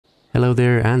Hello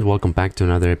there and welcome back to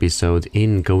another episode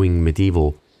in Going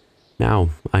Medieval. Now,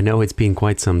 I know it's been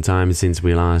quite some time since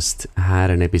we last had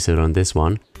an episode on this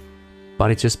one,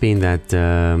 but it's just been that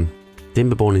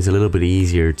Timberborn is a little bit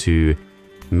easier to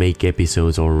make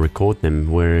episodes or record them,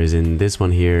 whereas in this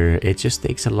one here, it just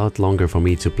takes a lot longer for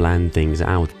me to plan things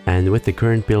out. And with the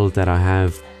current build that I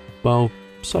have, well,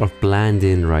 sort of planned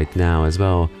in right now as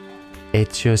well,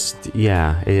 it just,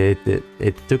 yeah,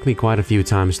 it took me quite a few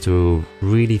times to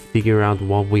really figure out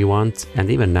what we want, and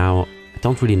even now I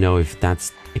don't really know if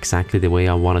that's exactly the way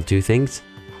I want to do things.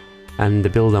 And the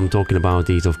build I'm talking about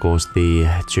is of course the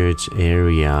church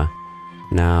area.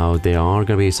 Now there are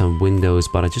gonna be some windows,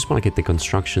 but I just want to get the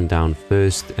construction down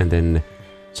first and then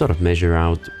sort of measure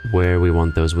out where we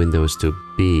want those windows to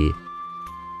be.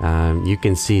 You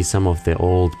can see some of the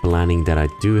old planning that I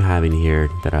do have in here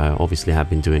that I obviously have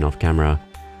been doing off camera.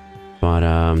 But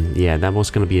yeah, that was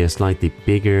going to be a slightly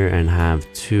bigger and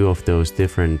have two of those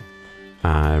different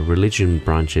religion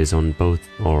branches on both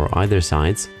or either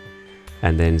sides.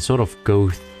 And then sort of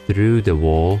go through the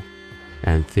wall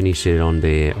and finish it on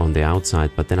the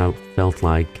outside. But then I felt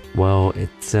like, well,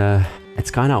 it's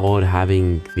kind of odd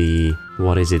having the,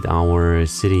 what is it, our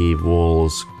city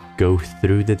walls go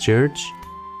through the church,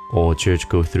 or church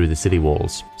go through the city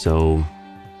walls. So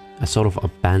I sort of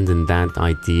abandoned that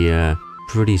idea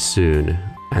pretty soon.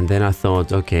 And then I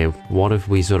thought, okay, what if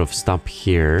we sort of stop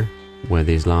here where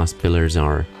these last pillars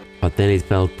are? But then it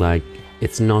felt like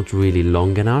it's not really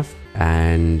long enough,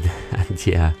 and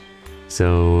yeah.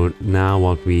 So now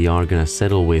what we are gonna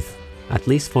settle with, at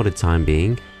least for the time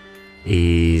being,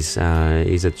 is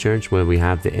a church where we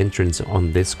have the entrance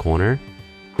on this corner.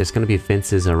 There's gonna be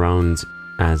fences around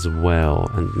as well,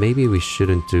 and maybe we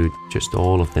shouldn't do just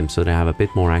all of them so they have a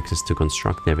bit more access to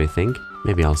construct everything.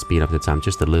 Maybe I'll speed up the time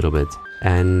just a little bit.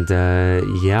 And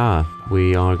yeah,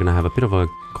 we are gonna have a bit of a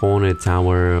corner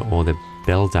tower, or the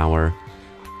bell tower,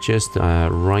 just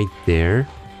right there.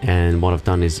 And what I've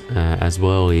done is as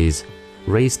well is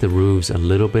raise the roofs a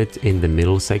little bit in the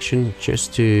middle section,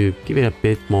 just to give it a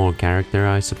bit more character,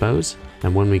 I suppose.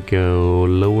 And when we go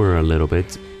lower a little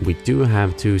bit, we do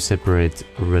have two separate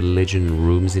religion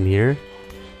rooms in here,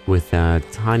 with a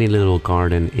tiny little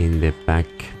garden in the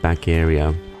back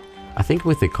area. I think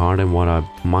with the garden what I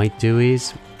might do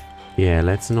is, yeah,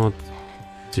 let's not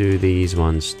do these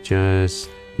ones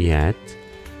just yet.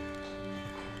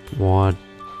 What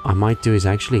I might do is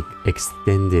actually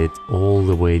extend it all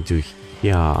the way to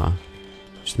here.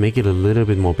 Just make it a little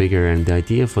bit more bigger, and the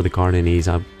idea for the garden is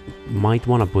I might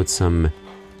want to put some,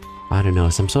 I don't know,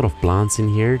 some sort of plants in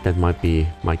here that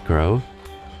might grow.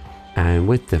 And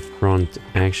with the front,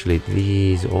 actually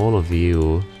these, all of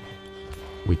you,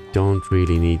 we don't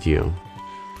really need you.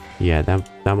 Yeah,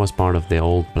 that was part of the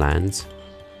old plans.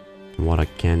 And what I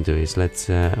can do is let's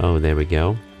oh, there we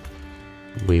go.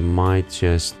 We might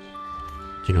just,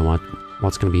 you know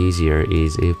what's gonna be easier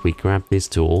is if we grab this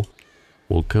tool,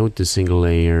 we'll go to single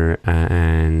layer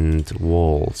and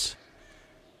walls.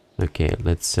 Okay,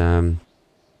 let's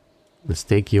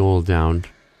take you all down,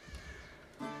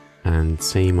 and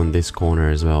same on this corner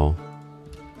as well.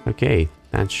 Okay,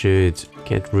 that should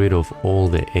get rid of all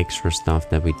the extra stuff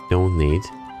that we don't need.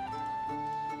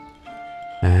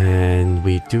 And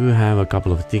we do have a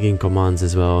couple of digging commands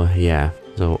as well. Yeah,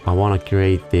 so I want to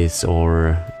create this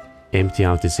or empty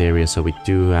out this area so we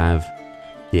do have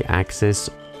the access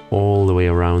all the way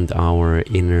around our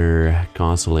inner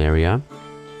castle area.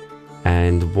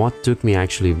 And what took me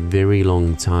actually very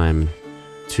long time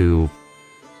to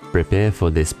prepare for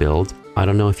this build, I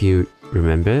don't know if you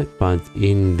remember, but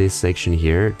in this section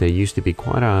here there used to be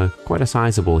quite a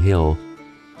sizable hill.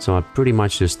 So I pretty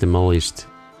much just demolished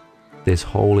this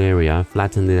whole area,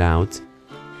 flattened it out,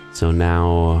 so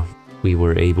now we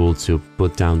were able to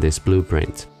put down this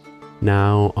blueprint.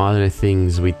 Now, other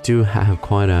things, we do have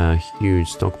quite a huge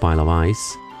stockpile of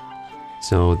ice,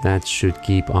 so that should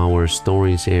keep our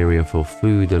storage area for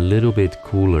food a little bit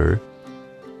cooler.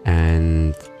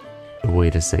 And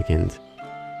wait a second,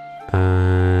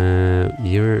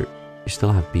 you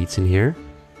still have beets in here?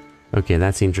 Okay,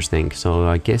 that's interesting. So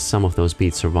I guess some of those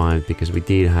beets survived because we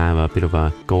did have a bit of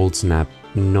a cold snap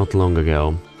not long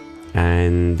ago.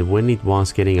 And when it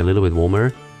was getting a little bit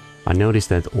warmer, I noticed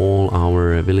that all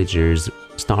our villagers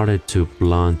started to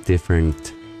plant different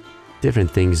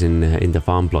things in the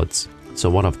farm plots. So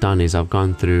what I've done is I've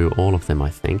gone through all of them, I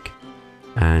think,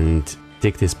 and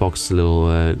tick this box little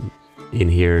in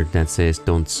here that says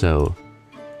don't sow.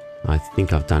 I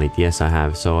think I've done it. Yes, I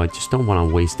have. So I just don't want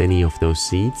to waste any of those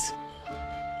seeds.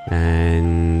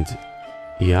 And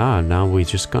yeah, now we're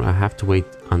just gonna have to wait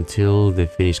until they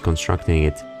finish constructing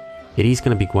it. It is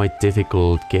going to be quite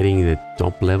difficult getting the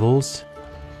top levels.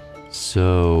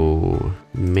 So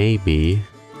maybe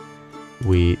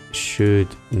we should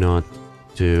not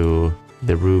do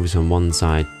the roofs on one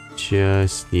side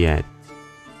just yet.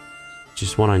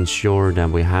 Just want to ensure that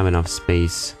we have enough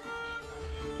space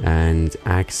and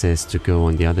access to go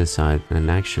on the other side.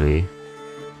 And actually,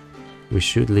 we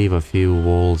should leave a few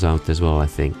walls out as well, I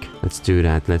think. Let's do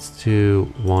that. Let's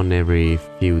do one every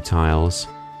few tiles.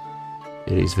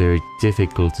 It is very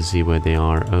difficult to see where they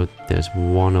are. Oh, there's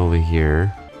one over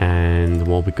here. And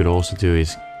what we could also do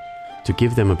is, to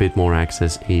give them a bit more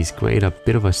access, is create a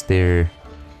bit of a stair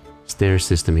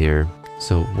system here.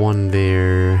 So one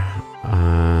there.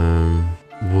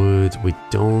 Wood, we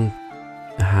don't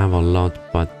have a lot,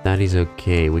 but that is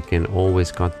okay. We can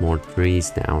always cut more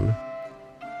trees down.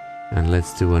 And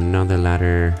let's do another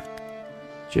ladder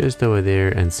just over there.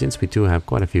 And since we do have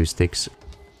quite a few sticks,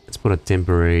 let's put a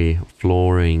temporary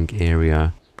flooring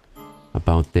area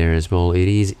about there as well. It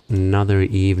is another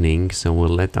evening, so we'll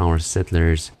let our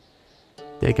settlers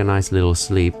take a nice little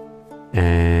sleep.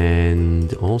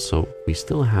 And also, we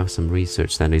still have some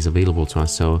research that is available to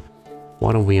us, so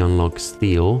why don't we unlock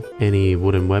steel? Any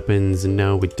wooden weapons?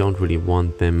 No, we don't really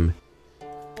want them.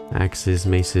 Axes,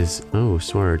 maces, oh,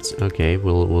 swords. Okay,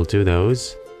 we'll do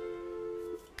those.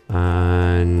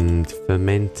 And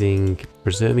fermenting,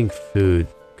 preserving food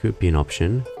could be an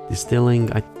option.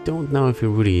 Distilling, I don't know if we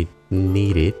really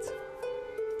need it,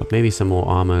 but maybe some more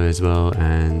armor as well.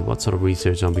 And what sort of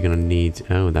research are we gonna need?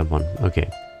 Oh, that one. Okay,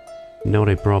 not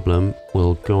a problem.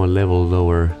 We'll go a level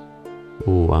lower.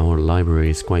 Oh, our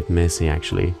library is quite messy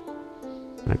actually.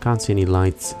 I can't see any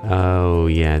lights. Oh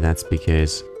yeah, that's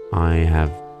because I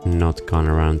have not gone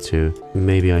around to.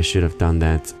 Maybe I should have done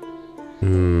that.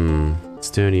 Let's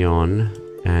turn it on.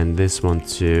 And this one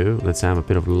too. Let's have a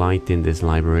bit of light in this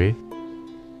library.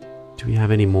 Do we have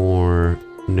any more?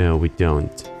 No, we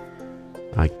don't.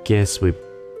 I guess we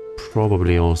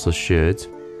probably also should.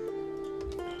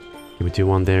 Can we do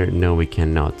one there? No, we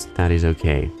cannot. That is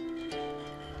okay.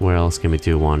 Where else can we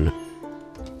do one?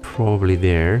 Probably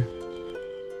there.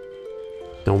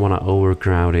 Don't want to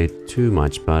overcrowd it too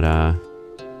much, but I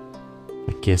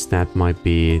guess that might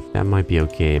be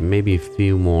okay. Maybe a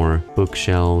few more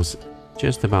bookshelves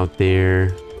just about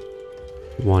there.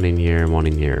 One in here, one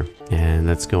in here. And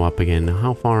let's go up again.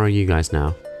 How far are you guys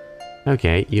now?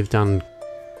 Okay, you've done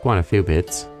quite a few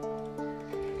bits.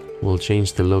 We'll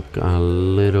change the look a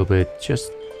little bit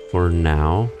just for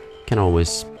now. Can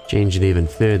always change it even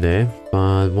further,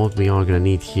 but what we are gonna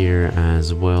need here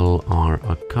as well are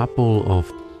a couple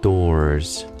of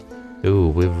doors. Ooh,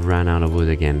 we've ran out of wood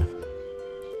again.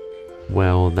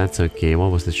 Well, that's okay.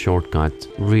 What was the shortcut?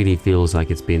 Really feels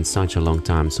like it's been such a long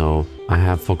time, so I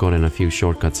have forgotten a few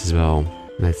shortcuts as well.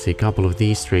 Let's see, a couple of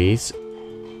these trees.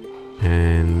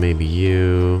 And maybe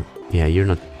you... Yeah, you're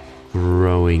not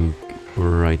growing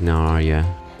right now, are you?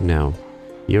 No.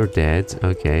 You're dead.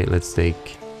 Okay, let's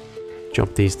take...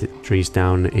 Chop these trees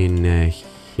down in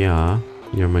here.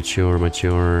 You're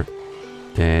mature,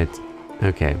 dead.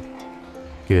 Okay,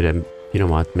 good. You know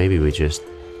what? Maybe we just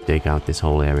take out this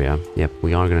whole area. Yep,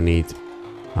 we are gonna need...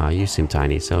 you seem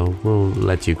tiny, so we'll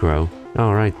let you grow.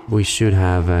 Alright, we should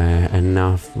have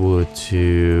enough wood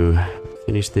to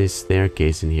finish this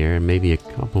staircase in here, and maybe a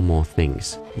couple more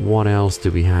things. What else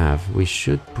do we have? We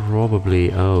should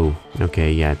probably... Oh,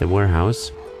 okay, yeah, the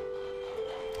warehouse.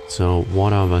 So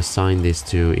what I've assigned this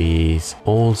to is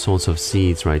all sorts of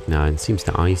seeds right now. And it seems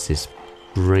the ice is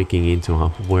breaking into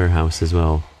our warehouse as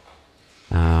well.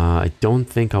 I don't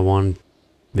think I want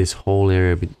this whole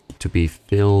area to be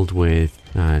filled with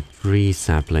tree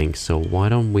saplings. So why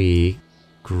don't we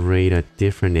create a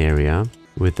different area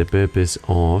with the purpose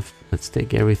of... Let's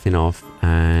take everything off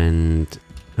and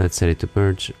let's set it to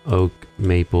birch, oak,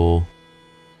 maple,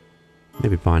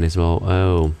 maybe pine as well.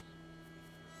 Oh.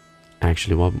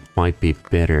 Actually, what might be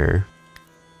better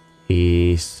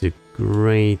is to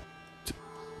create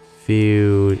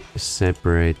few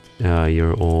separate...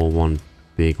 you're all one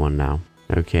big one now.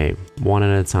 Okay, one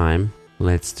at a time.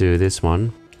 Let's do this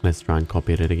one. Let's try and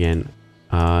copy it again.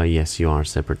 Yes, you are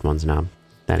separate ones now.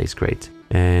 That is great.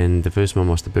 And the first one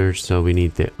was the birch, so we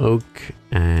need the oak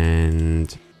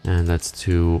and let's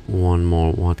do one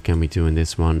more. What can we do in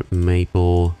this one?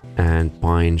 Maple and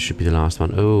pine should be the last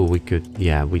one. Oh, we could...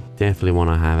 Yeah, we definitely want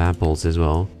to have apples as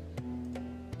well.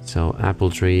 So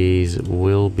apple trees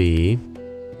will be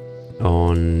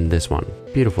on this one.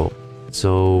 Beautiful.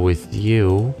 So with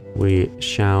you, we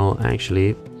shall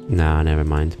actually... Nah, never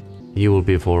mind. You will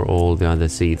be for all the other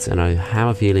seeds. And I have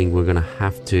a feeling we're gonna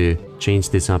have to change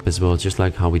this up as well, just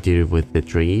like how we did it with the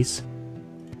trees.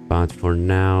 But for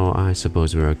now, I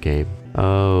suppose we're okay.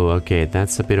 Oh, okay,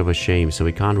 that's a bit of a shame. So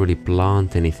we can't really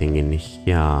plant anything in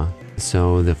here.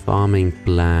 So the farming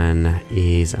plan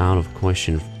is out of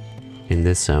question in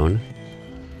this zone.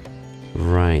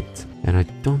 Right. And I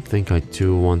don't think I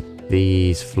do want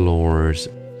these floors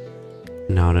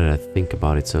now that I think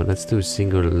about it. So let's do a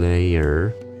single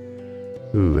layer.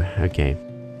 Ooh, okay.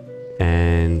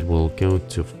 And we'll go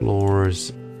to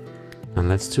floors. And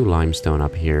let's do limestone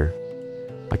up here.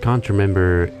 I can't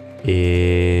remember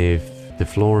if the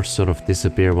floors sort of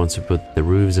disappear once you put the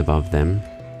roofs above them.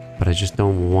 But I just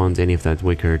don't want any of that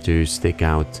wicker to stick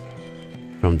out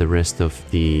from the rest of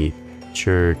the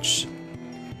church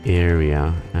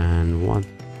area. And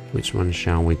which one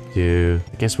shall we do?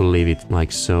 I guess we'll leave it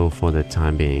like so for the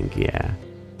time being. Yeah,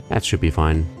 that should be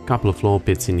fine. Couple of floor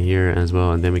pits in here as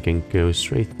well, and then we can go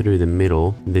straight through the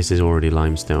middle. This is already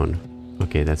limestone.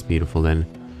 Okay, that's beautiful then.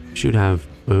 Should have,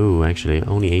 oh, actually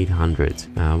only 800.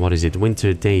 What is it?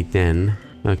 Winter day 10.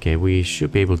 Okay, we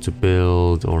should be able to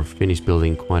build or finish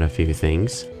building quite a few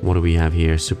things. What do we have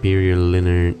here? Superior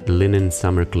linen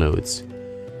summer clothes.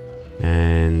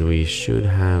 And we should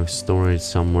have storage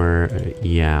somewhere.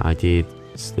 Yeah, I did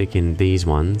stick in these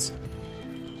ones.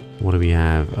 What do we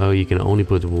have? Oh, you can only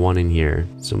put one in here.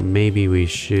 So maybe we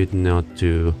should not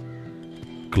do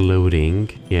clothing.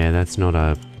 Yeah, that's not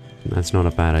a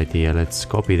bad idea. Let's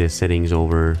copy the settings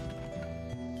over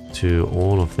to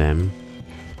all of them.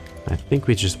 I think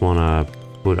we just want to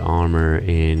put armor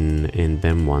in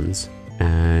them ones.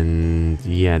 And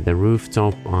yeah, the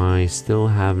rooftop I still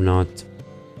have not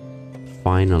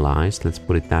finalized. Let's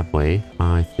put it that way.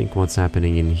 I think what's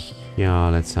happening in here,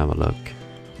 let's have a look.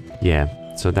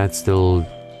 Yeah, so that's still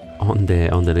on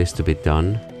the list to be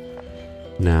done.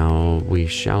 Now we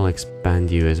shall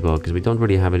expand you as well, because we don't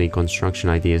really have any construction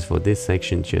ideas for this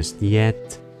section just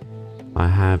yet. I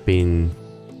have been...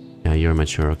 Yeah, you're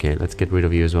mature. Okay, let's get rid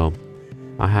of you as well.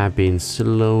 I have been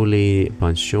slowly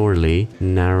but surely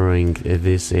narrowing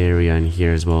this area in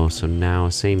here as well. So now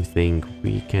same thing.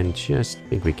 We can just... I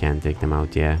think we can take them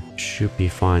out. Yeah, should be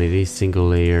fine. It is single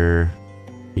layer.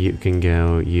 You can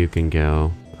go. You can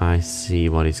go. I see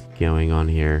what is going on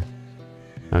here.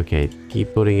 Okay,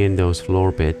 keep putting in those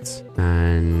floor bits.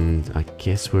 And I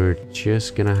guess we're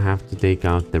just gonna have to take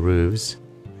out the roofs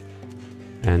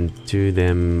and do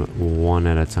them one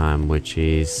at a time, which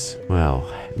is, well,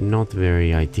 not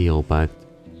very ideal, but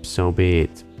so be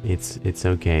it. It's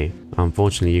okay.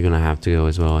 Unfortunately, you're gonna have to go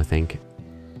as well, I think.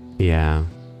 Yeah,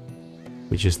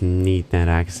 we just need that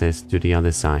access to the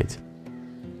other side.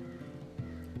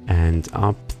 And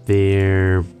up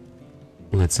there,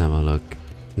 let's have a look.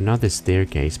 Another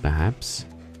staircase, perhaps.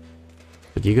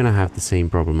 But you're gonna have the same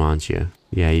problem, aren't you?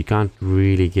 Yeah, you can't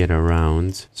really get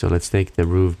around. So let's take the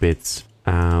roof bits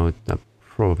out. I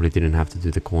probably didn't have to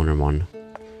do the corner one.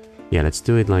 Yeah, let's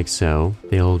do it like so.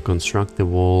 They'll construct the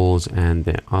walls and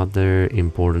the other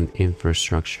important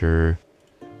infrastructure.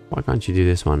 Why can't you do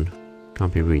this one?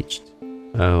 Can't be reached.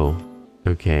 Oh,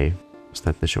 okay. Was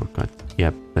that the shortcut?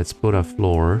 Yep, let's put a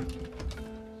floor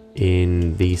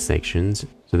in these sections,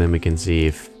 so then we can see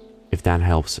if that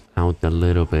helps out a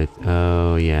little bit.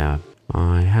 Oh yeah,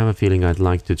 I have a feeling I'd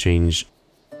like to change.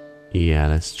 Yeah,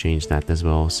 let's change that as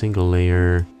well. Single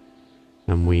layer,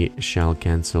 and we shall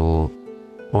cancel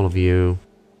all of you,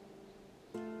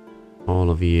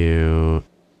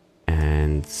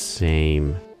 and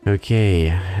same.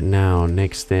 Okay, now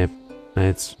next step,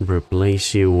 let's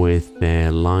replace you with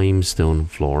the limestone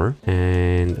floor,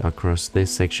 and across this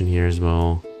section here as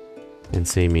well, and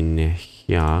same in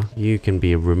here. You can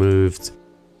be removed,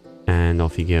 and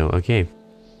off you go. Okay,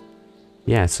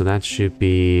 yeah, so that should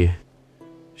be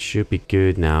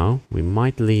good now. We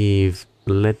might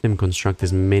let them construct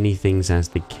as many things as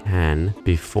they can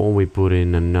before we put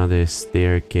in another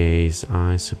staircase.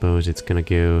 I suppose it's gonna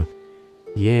go,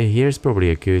 yeah, here's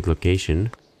probably a good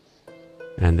location.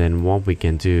 And then what we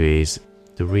can do is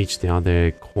to reach the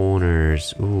other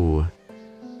corners. Ooh,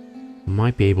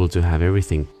 might be able to have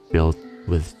everything built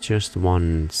with just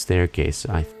one staircase,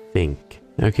 I think.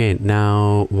 Okay,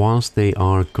 now whilst they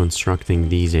are constructing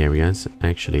these areas,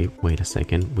 actually, wait a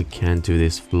second, we can do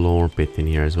this floor bit in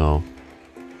here as well.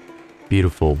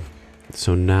 Beautiful.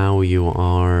 So now you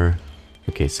are...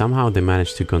 Okay, somehow they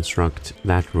managed to construct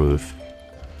that roof.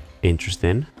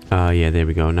 Interesting. Yeah, there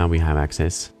we go. Now we have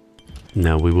access.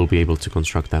 Now we will be able to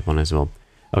construct that one as well.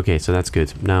 Okay, so that's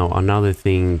good. Now, another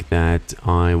thing that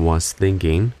I was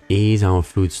thinking is our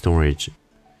food storage.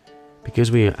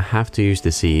 Because we have to use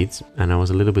the seeds, and I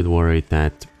was a little bit worried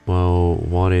that, well,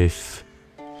 what if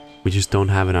we just don't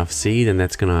have enough seed, and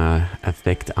that's gonna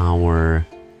affect our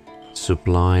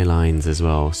supply lines as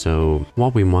well. So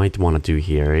what we might want to do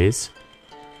here is,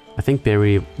 I think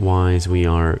berry wise we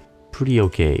are pretty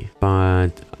okay, but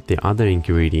the other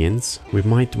ingredients we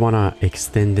might want to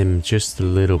extend them just a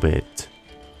little bit.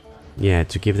 Yeah,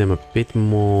 to give them a bit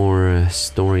more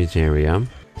storage area.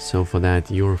 So for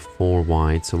that, you're 4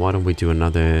 wide, so why don't we do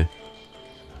another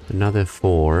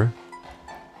 4.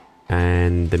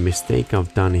 And the mistake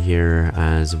I've done here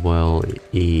as well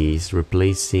is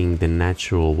replacing the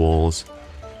natural walls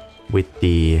with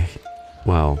the,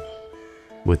 well,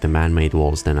 with the man-made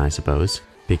walls then, I suppose,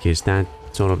 because that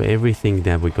sort of everything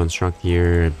that we construct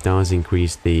here does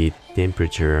increase the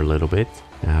temperature a little bit.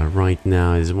 Right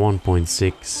now is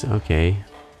 1.6, okay,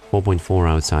 4.4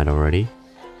 outside already.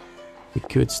 We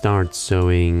could start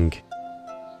sowing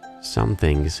some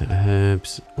things,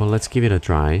 herbs. Well, let's give it a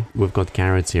try. We've got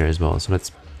carrots here as well, so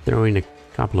let's throw in a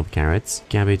couple of carrots.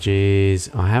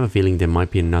 Cabbages, I have a feeling there might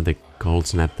be another cold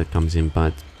snap that comes in,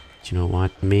 but you know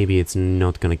what, maybe it's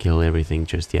not gonna kill everything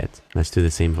just yet. Let's do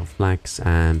the same for flax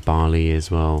and barley as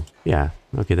well. Yeah,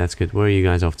 okay, that's good. Where are you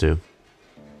guys off to?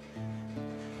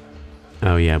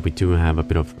 Oh yeah, we do have a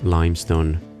bit of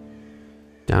limestone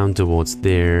down towards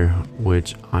there,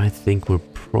 which I think we're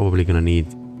probably gonna need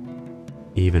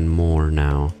even more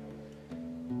now.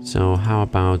 So how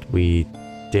about we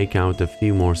take out a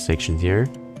few more sections here,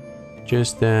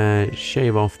 just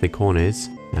shave off the corners,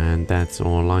 and that's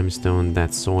all limestone,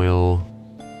 that's soil.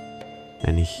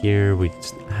 And here we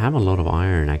have a lot of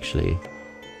iron actually,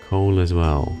 coal as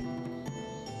well.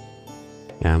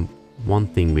 And one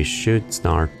thing we should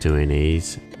start doing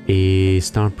is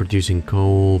start producing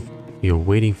coal. You're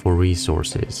waiting for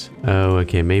resources. Oh,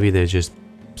 okay, maybe they're just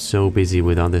so busy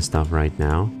with other stuff right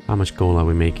now. How much coal are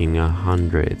we making?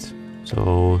 100.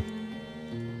 So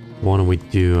why don't we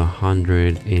do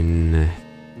 100 in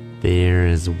there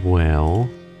as well?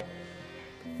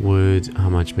 Wood, how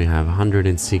much we have?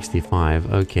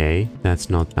 165. Okay, that's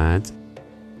not bad.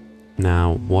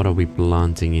 Now what are we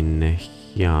planting in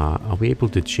here? Are we able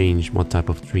to change what type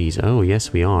of trees? Oh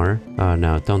yes we are.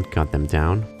 No, don't cut them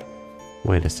down.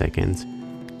 Wait a second.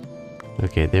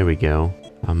 Okay, there we go.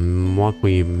 What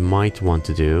we might want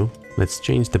to do, let's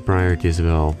change the priority as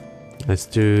well.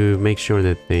 Let's make sure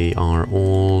that they are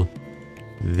all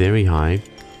very high,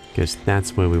 because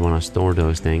that's where we want to store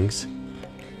those things.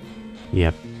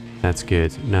 Yep, that's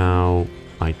good. Now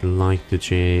I'd like to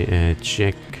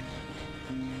check.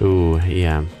 Oh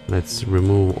yeah, let's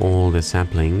remove all the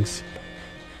saplings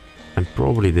and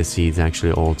probably the seeds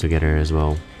actually all together as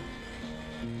well.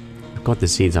 I've got the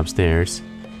seeds upstairs.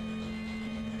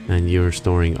 And you're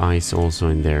storing ice also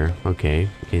in there. Okay,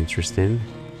 interesting.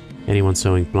 Anyone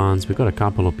sowing plants? We've got a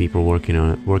couple of people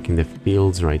working the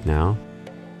fields right now.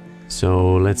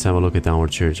 So let's have a look at our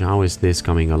church. How is this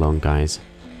coming along, guys?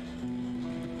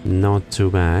 Not too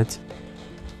bad.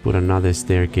 Put another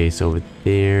staircase over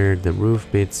there. The roof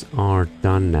bits are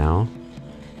done now.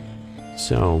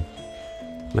 So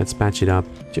let's patch it up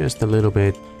just a little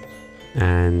bit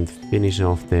and finish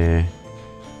off the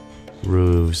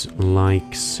roofs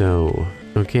like so.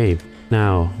 Okay,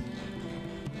 now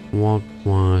what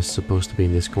was supposed to be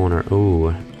in this corner?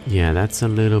 Oh yeah, that's a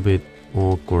little bit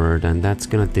awkward and that's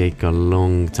gonna take a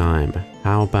long time.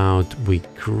 How about we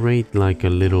create like a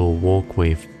little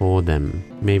walkway for them?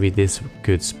 Maybe this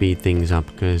could speed things up,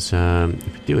 because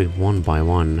if we do it one by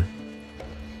one,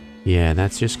 yeah,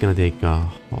 that's just gonna take a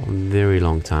very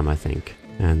long time, I think.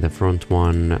 And the front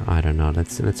one, I don't know,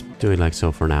 let's do it like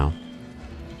so for now.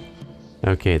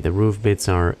 Okay, the roof bits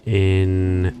are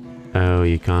in. Oh,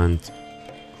 you can't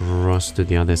cross to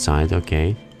the other side.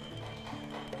 Okay,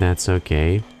 that's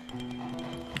okay.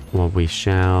 What we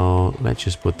shall, let's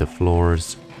just put the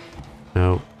floors.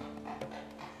 Oh,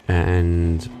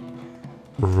 and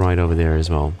right over there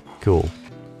as well. Cool.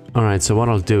 All right, so what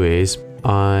I'll do is,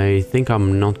 I think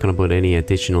I'm not gonna put any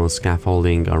additional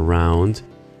scaffolding around.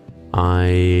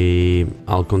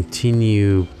 I'll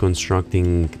continue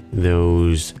constructing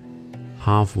those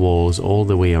half walls all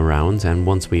the way around, and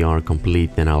once we are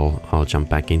complete, then I'll jump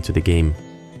back into the game.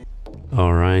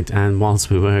 Alright, and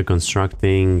whilst we were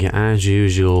constructing, as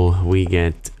usual, we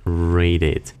get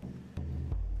raided.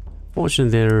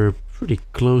 Fortunately, they're pretty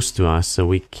close to us, so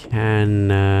we can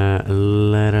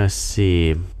let us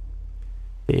see.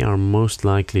 They are most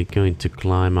likely going to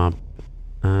climb up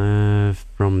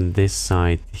from this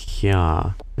side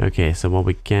here. Okay, so what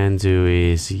we can do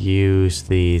is use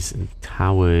these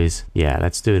towers. Yeah,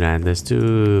 let's do that. Let's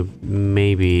do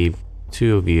maybe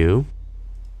 2 of you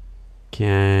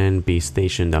can be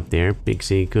stationed up there.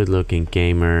 Pixie, good looking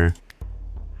gamer.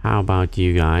 How about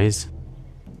you guys?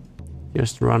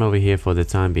 Just run over here for the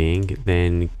time being.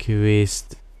 Then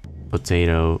Quist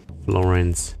Potato,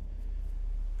 Florence,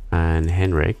 and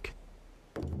Henrik.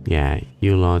 Yeah,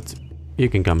 you lot, you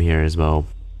can come here as well.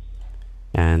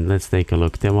 And let's take a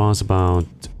look. There was about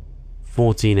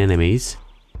 14 enemies.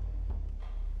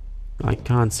 I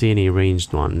can't see any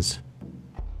ranged ones.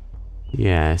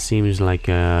 Yeah, seems like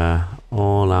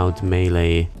all-out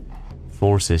melee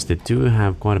forces. They do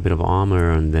have quite a bit of armor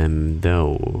on them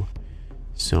though.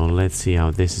 So let's see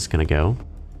how this is gonna go.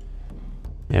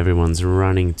 Everyone's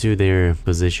running to their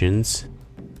positions.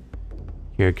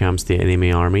 Here comes the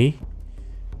enemy army.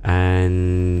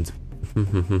 And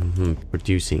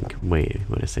producing. Wait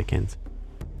a second.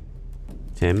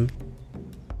 Tim?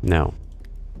 No.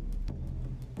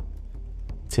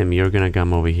 Tim, you're gonna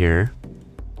come over here.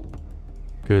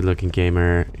 Good looking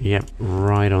gamer. Yep,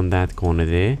 right on that corner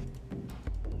there.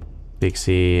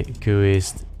 Pixie,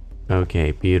 Kuist.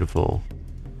 Okay, beautiful.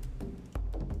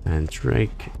 And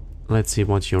Drake. Let's see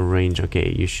what's your range.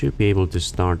 Okay, you should be able to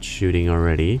start shooting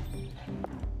already.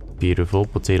 Beautiful.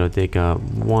 Potato, take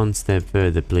one step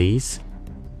further, please.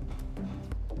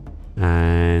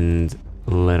 And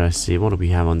let us see. What do we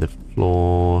have on the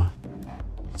floor?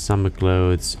 Summer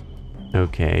clothes.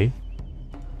 Okay.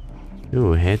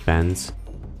 Ooh, headbands.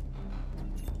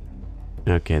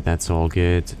 Okay, that's all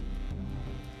good.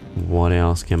 What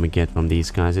else can we get from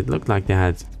these guys? It looked like they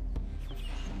had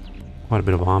quite a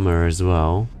bit of armor as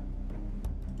well.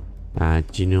 Do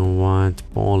you know what,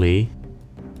 Paulie?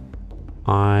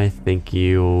 I think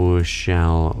you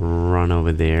shall run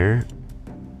over there.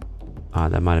 Ah,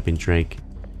 that might have been Drake.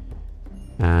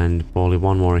 And Paulie,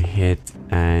 one more hit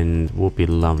and would be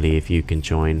lovely if you can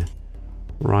join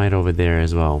right over there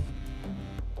as well.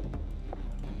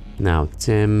 Now,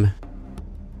 Tim.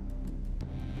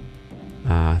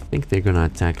 I think they're gonna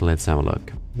attack. Let's have a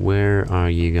look. Where are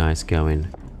you guys going?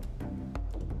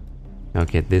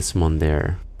 Okay, this one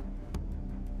there.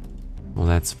 Well,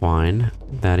 that's fine.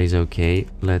 That is okay.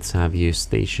 Let's have you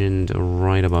stationed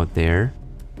right about there.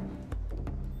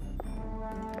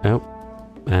 Oh,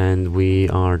 and we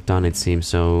are done, it seems.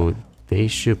 So they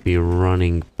should be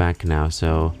running back now.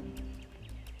 So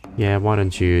yeah, why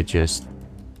don't you just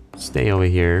stay over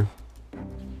here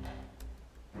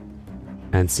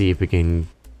and see if we can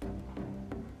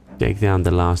take down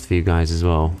the last few guys as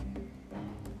well.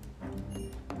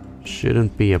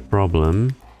 Shouldn't be a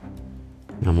problem.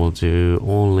 And we'll do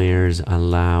all layers,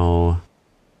 allow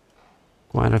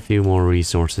quite a few more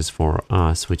resources for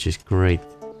us, which is great.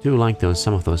 Do like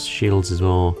some of those shields as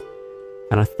well.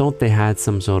 And I thought they had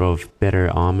some sort of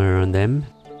better armor on them.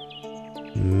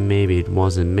 Maybe it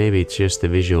wasn't, maybe it's just the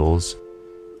visuals.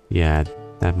 Yeah,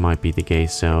 that might be the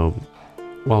case. So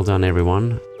well done,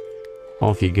 everyone.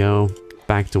 Off you go,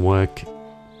 back to work.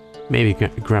 Maybe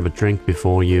grab a drink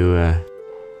before you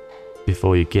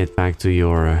get back to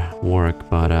your work,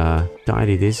 but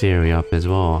tidy this area up as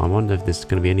well. I wonder if there's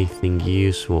gonna be anything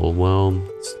useful. Well,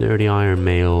 sturdy iron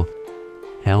mail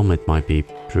helmet might be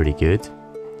pretty good.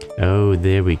 Oh,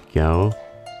 there we go.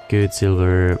 Good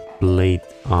silver plate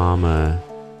armor.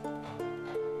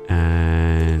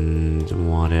 And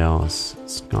what else?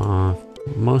 Scarf.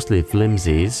 Mostly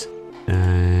flimsies.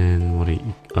 And what are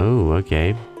you? Oh,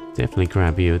 okay. Definitely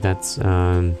grab you. That's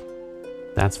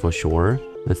for sure.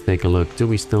 Let's take a look. Do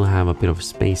we still have a bit of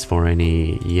space for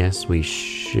any? Yes, we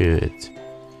should.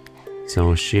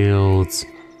 So shields.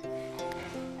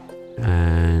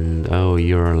 And oh,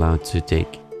 you're allowed to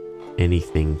take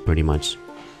anything pretty much.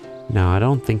 Now, I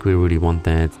don't think we really want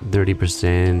that.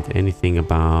 30%, anything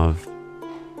above,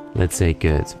 let's say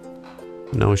good.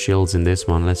 No shields in this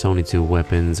one. Let's only do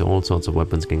weapons. All sorts of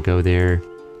weapons can go there.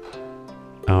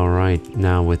 Alright,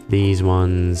 now with these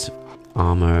ones,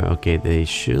 armor. Okay, they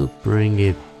should bring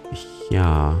it.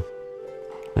 Yeah.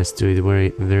 Let's do it very,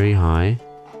 very high.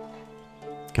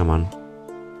 Come on.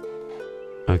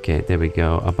 Okay, there we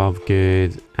go. Above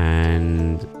good.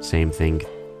 And same thing.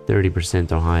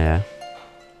 30% or higher.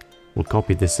 We'll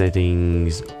copy the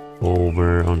settings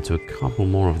over onto a couple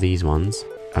more of these ones.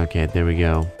 Okay, there we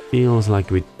go. Feels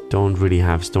like we don't really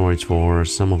have storage for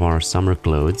some of our summer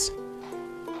clothes.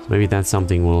 So maybe that's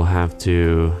something we'll have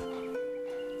to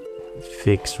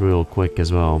fix real quick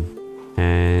as well.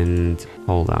 And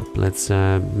hold up, let's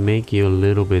make you a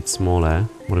little bit smaller.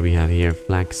 What do we have here?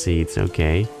 Flax seeds,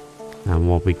 okay. And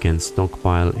what we can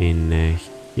stockpile in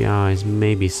yeah, is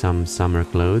maybe some summer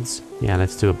clothes. Yeah,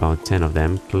 let's do about 10 of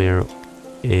them. Clear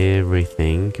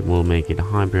everything. We'll make it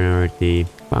high priority.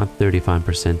 About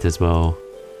 35% as well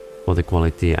for the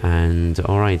quality. And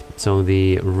alright, so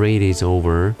the raid is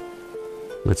over.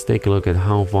 Let's take a look at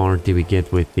how far did we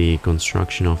get with the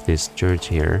construction of this church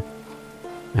here.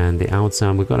 And the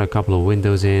outside, we got a couple of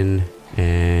windows in.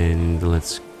 And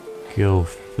let's go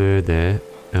further...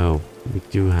 Oh, we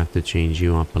do have to change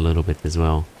you up a little bit as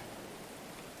well.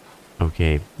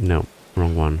 Okay, no,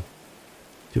 wrong one.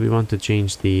 Do we want to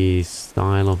change the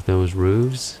style of those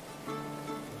roofs?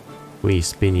 We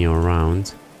spin you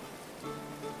around.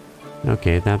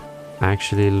 Okay, that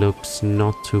actually looks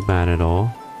not too bad at all.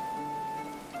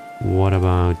 What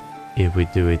about if we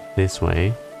do it this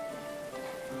way?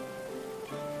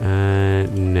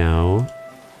 No.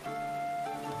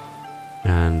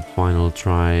 And final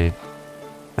try.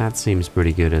 That seems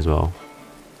pretty good as well.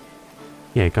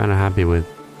 Yeah, kind of happy with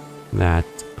that,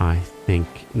 I think.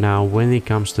 Now, when it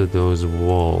comes to those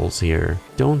walls here,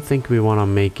 don't think we want to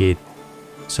make it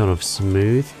sort of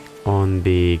smooth on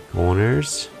the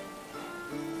corners.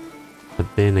 But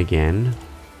then again,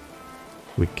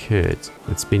 we could.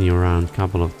 Let's spin you around a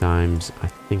couple of times. I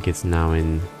think it's now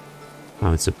in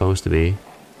how it's supposed to be.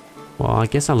 Well, I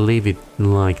guess I'll leave it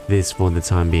like this for the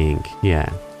time being.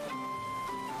 Yeah.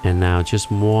 And now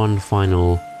just one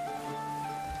final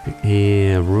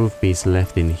roof piece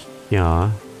left in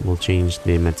here. We'll change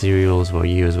the materials for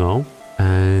you as well.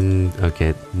 And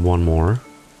okay, one more.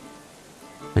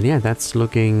 And yeah, that's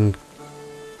looking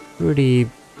pretty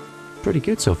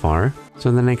good so far.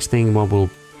 So the next thing what we'll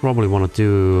probably want to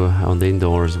do on the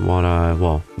indoors, what I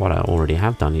already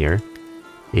have done here,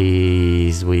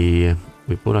 is we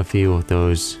put a few of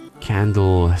those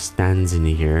candle stands in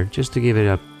here just to give it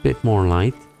a bit more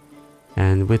light,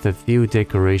 and with a few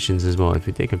decorations as well. If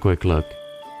you take a quick look,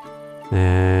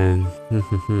 and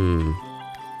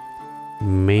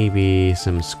maybe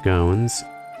some scones.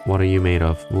 What are you made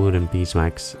of? Wood and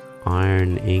beeswax,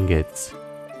 iron ingots.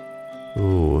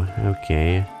 Ooh,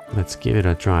 okay, let's give it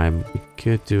a try. We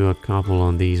could do a couple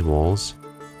on these walls.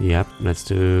 Yep, let's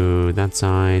do that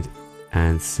side,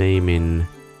 and same in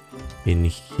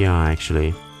here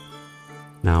actually.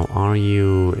 Now, are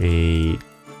you a...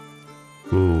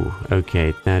 Ooh,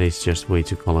 okay, that is just way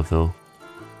too colorful.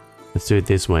 Let's do it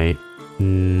this way.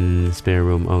 Spare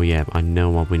room. Oh yeah, I know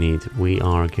what we need. We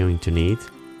are going to need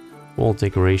wall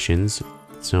decorations.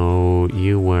 So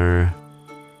you were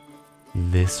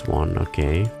this one,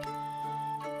 okay.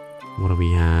 What do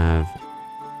we have?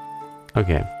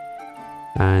 Okay,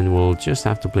 and we'll just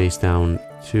have to place down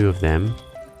 2 of them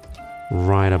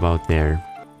right about there.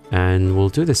 And we'll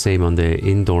do the same on the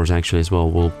indoors actually as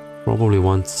well. We'll probably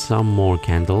want some more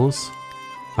candles.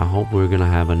 I hope we're gonna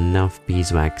have enough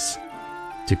beeswax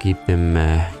to keep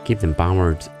them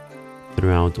powered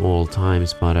throughout all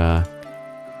times, but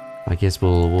I guess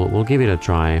we'll give it a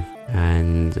try.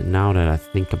 And now that I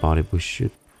think about it, we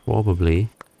should probably...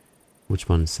 Which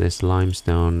one says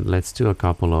limestone? Let's do a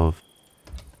couple of...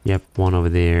 Yep, one over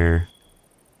there.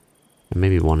 And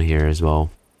maybe one here as well.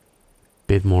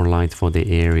 Bit more light for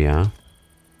the area.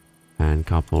 And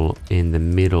couple in the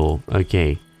middle.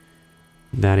 Okay.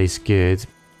 That is good.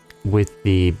 With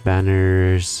the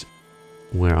banners...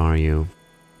 Where are you?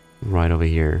 Right over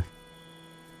here.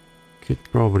 Could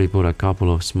probably put a couple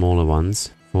of smaller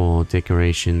ones for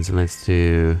decorations. Let's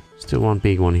do one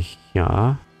big one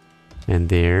here and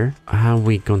there. Have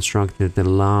we constructed the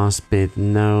last bit?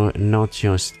 No, not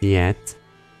just yet.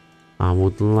 I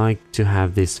would like to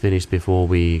have this finished before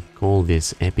we call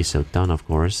this episode done, of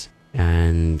course.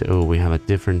 And oh, we have a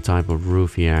different type of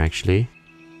roof here actually.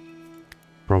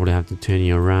 Probably have to turn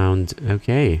you around.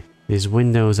 Okay, these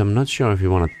windows, I'm not sure if you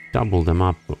want to double them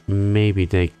up. Maybe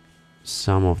take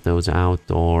some of those out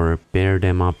or pair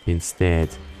them up instead.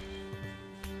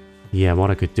 Yeah, what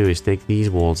I could do is take these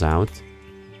walls out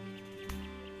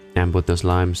and put those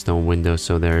limestone windows,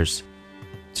 so there's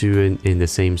 2 in the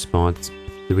same spot,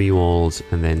 3 walls,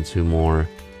 and then 2 more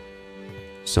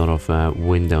sort of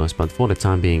windows. But for the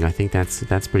time being, I think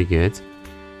that's pretty good.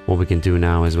 What we can do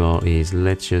now as well is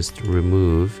let's just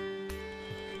remove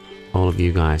all of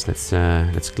you guys.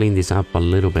 Let's clean this up a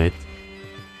little bit.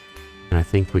 And I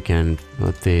think we can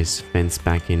put this fence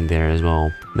back in there as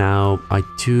well. Now, I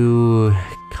do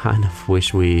kind of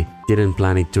wish we didn't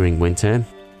plan it during winter.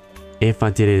 If I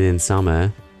did it in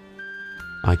summer,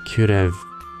 I could have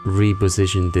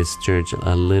repositioned this church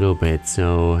a little bit,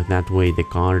 so that way the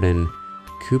garden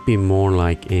could be more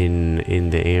like in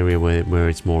the area where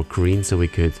it's more green, so we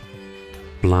could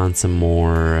plant some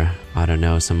more, I don't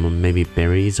know, some maybe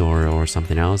berries or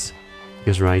something else.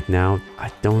 Because right now, I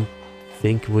don't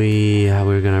think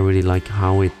we're gonna really like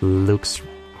how it looks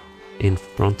in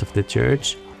front of the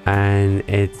church. And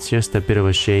it's just a bit of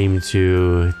a shame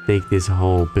to take this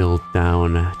whole build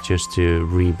down just to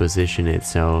reposition it.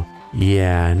 So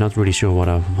yeah, not really sure what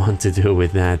I want to do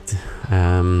with that.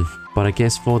 But I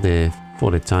guess for the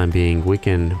time being, we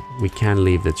can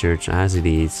leave the church as it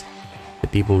is. The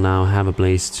people now have a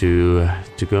place to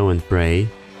go and pray.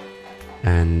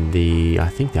 And I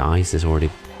think the ice is already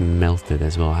melted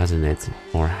as well, hasn't it?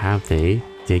 Or have they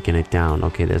taken it down?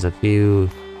 Okay, there's a few.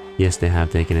 Yes, they have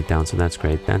taken it down, so that's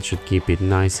great. That should keep it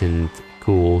nice and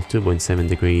cool. 2.7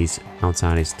 degrees.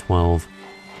 Outside is 12.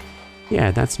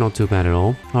 Yeah, that's not too bad at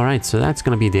all. Alright, so that's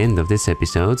gonna be the end of this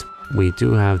episode. We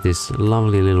do have this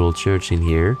lovely little church in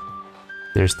here.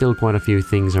 There's still quite a few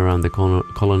things around the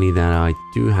colony that I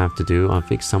do have to do. I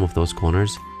fixed some of those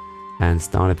corners and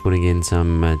started putting in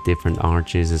some different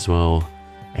arches as well.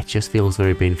 It just feels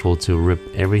very painful to rip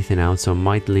everything out, so I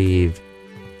might leave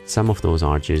some of those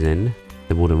arches in,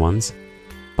 the wooden ones.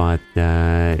 But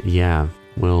yeah,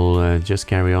 we'll just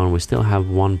carry on. We still have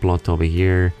one plot over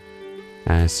here.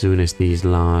 As soon as these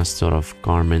last sort of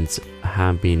garments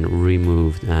have been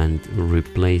removed and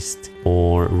replaced,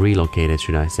 or relocated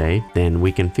should I say, then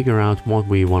we can figure out what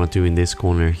we want to do in this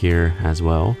corner here as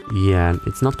well. Yeah,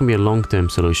 it's not gonna be a long-term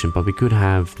solution, but we could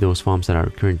have those farms that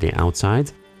are currently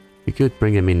outside. We could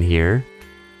bring them in here,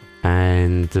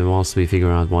 and whilst we figure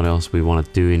out what else we want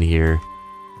to do in here,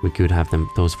 we could have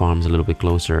those farms a little bit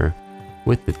closer.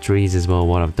 With the trees as well,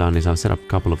 what I've done is I've set up a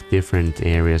couple of different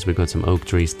areas. We've got some oak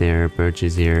trees there,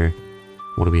 birches here.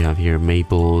 What do we have here?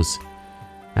 Maples.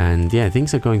 And yeah,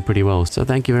 things are going pretty well. So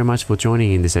thank you very much for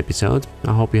joining in this episode.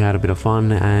 I hope you had a bit of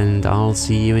fun, and I'll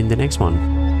see you in the next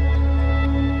one.